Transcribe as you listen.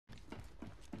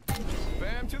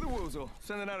Bam to the woozle.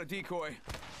 Sending out a decoy.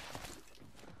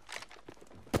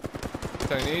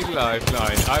 Don't need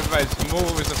lifeline. I've read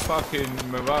more as a fucking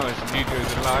mirage than you do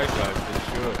as a lifeline for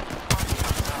sure.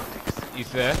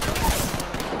 He's there.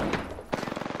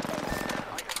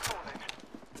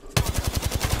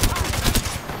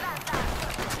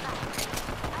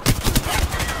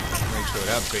 Make sure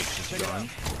that bitch is gone.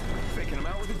 Faking him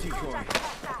out with a decoy.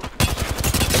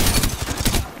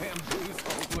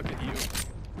 Bamboozled, look at you.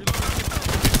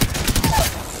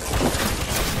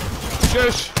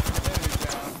 Shush!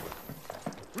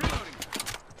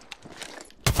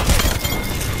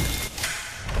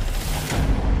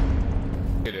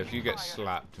 If you get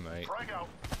slapped, mate.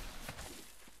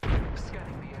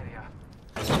 Scanning the area.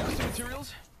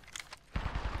 Materials?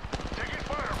 Taking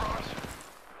fire, Ross.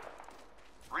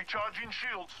 Recharging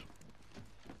shields.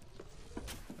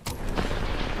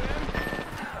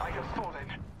 I have fallen.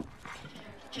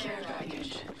 Care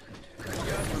package.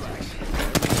 Guys, relax.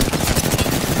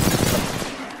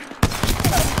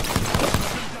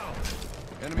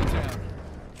 Enemy down.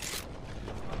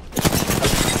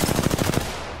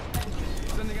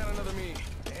 Sending out another me.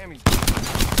 Damn, he's...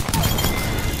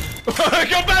 I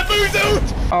got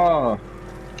bamboozled! Oh.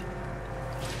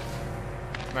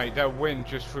 Mate, they'll win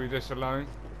just through this alone.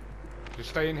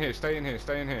 Just stay in here, stay in here,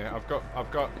 stay in here. I've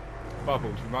got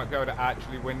bubbles. We might be able to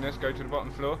actually win this. Go to the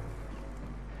bottom floor.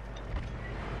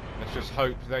 Let's just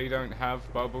hope they don't have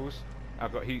bubbles.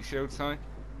 I've got heat shield sign.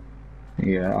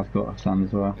 Yeah, I've got some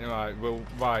as well. Alright,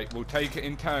 we'll take it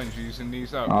in turns using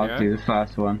these up, I'll yeah? do the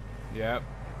first one. Yep.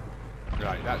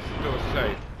 Right, that's the door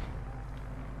safe.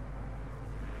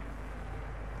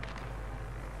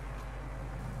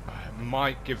 I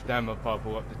might give them a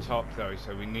bubble at the top though,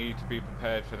 so we need to be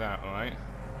prepared for that, alright?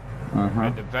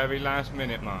 At the very last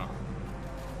minute mark.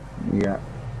 Yeah.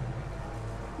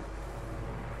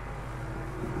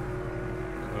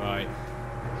 Right.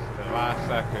 So the last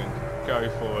second. Go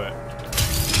for it.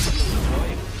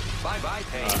 Bye bye,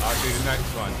 Pain. I'll do the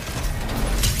next one.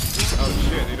 Oh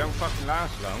shit, they don't fucking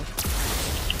last long.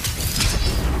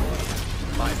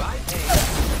 Bye bye, Pain.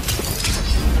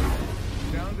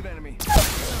 Downed an enemy.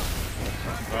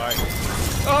 Right.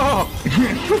 Oh!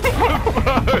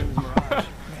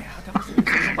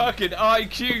 Fucking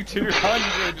IQ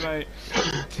 200, mate.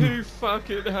 2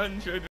 fucking 100.